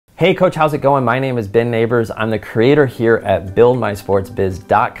Hey coach, how's it going? My name is Ben Neighbors. I'm the creator here at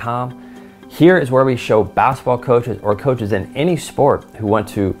buildmysportsbiz.com. Here is where we show basketball coaches or coaches in any sport who want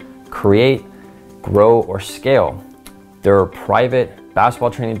to create, grow, or scale their private basketball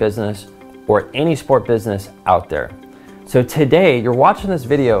training business or any sport business out there. So today you're watching this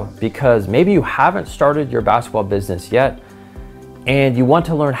video because maybe you haven't started your basketball business yet and you want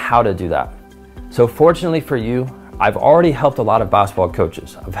to learn how to do that. So fortunately for you, I've already helped a lot of basketball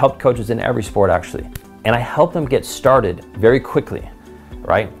coaches. I've helped coaches in every sport actually, and I help them get started very quickly,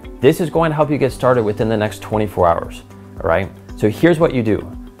 right? This is going to help you get started within the next 24 hours, all right? So here's what you do.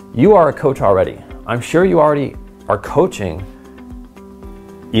 You are a coach already. I'm sure you already are coaching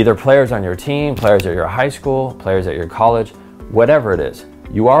either players on your team, players at your high school, players at your college, whatever it is.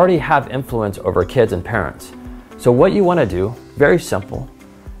 You already have influence over kids and parents. So what you want to do, very simple,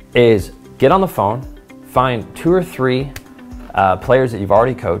 is get on the phone, find 2 or 3 players that you've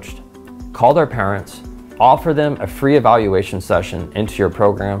already coached, call their parents, offer them a free evaluation session into your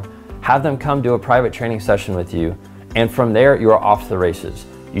program, have them come do a private training session with you, and from there you are off to the races.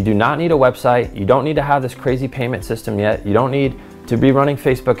 You do not need a website, you don't need to have this crazy payment system yet, you don't need to be running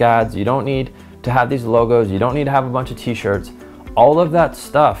Facebook ads, you don't need to have these logos, you don't need to have a bunch of t-shirts. All of that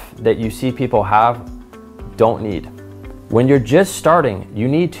stuff that you see people have, don't need. When you're just starting, you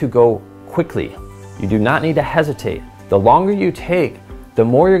need to go quickly. You do not need to hesitate. The longer you take, the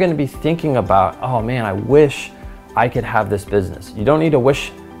more you're going to be thinking about, oh man, I wish I could have this business. You don't need to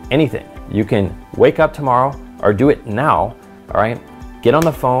wish anything. You can wake up tomorrow or do it now, all right? Get on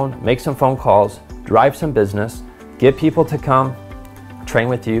the phone, make some phone calls, drive some business, get people to come train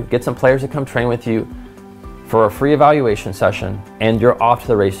with you, get some players to come train with you for a free evaluation session, and you're off to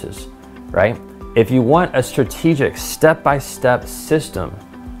the races, right? If you want a strategic step-by-step system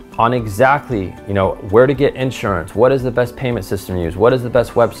on exactly, where to get insurance, what is the best payment system to use, what is the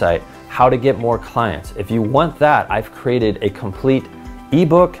best website, how to get more clients. If you want that, I've created a complete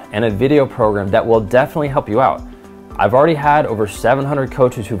ebook and a video program that will definitely help you out. I've already had over 700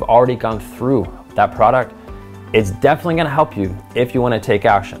 coaches who've already gone through that product. It's definitely gonna help you if you wanna take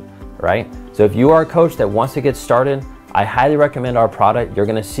action, right? So if you are a coach that wants to get started, I highly recommend our product. You're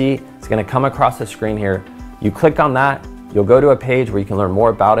gonna see, it's gonna come across the screen here. You click on that, you'll go to a page where you can learn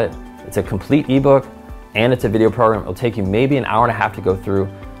more about it. It's a complete ebook and it's a video program. It'll take you maybe an hour and a half to go through,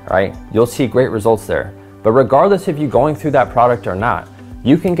 all right? You'll see great results there. But regardless if you're going through that product or not,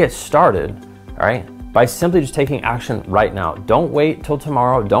 you can get started, all right, by simply just taking action right now. Don't wait till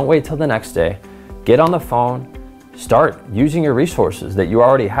tomorrow, don't wait till the next day. Get on the phone, start using your resources that you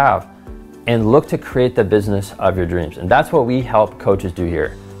already have and look to create the business of your dreams. And that's what we help coaches do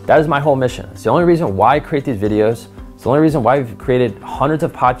here. That is my whole mission. It's the only reason why I create these videos. It's the only reason why we've created hundreds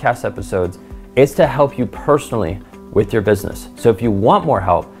of podcast episodes. It's to help you personally with your business. So if you want more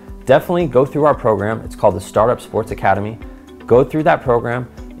help, definitely go through our program. It's called the Startup Sports Academy. Go through that program.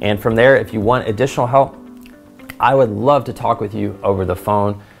 And from there, if you want additional help, I would love to talk with you over the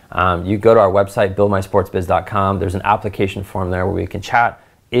phone. You go to our website, buildmysportsbiz.com. There's an application form there where we can chat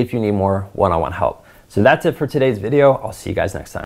if you need more one-on-one help. So that's it for today's video. I'll see you guys next time.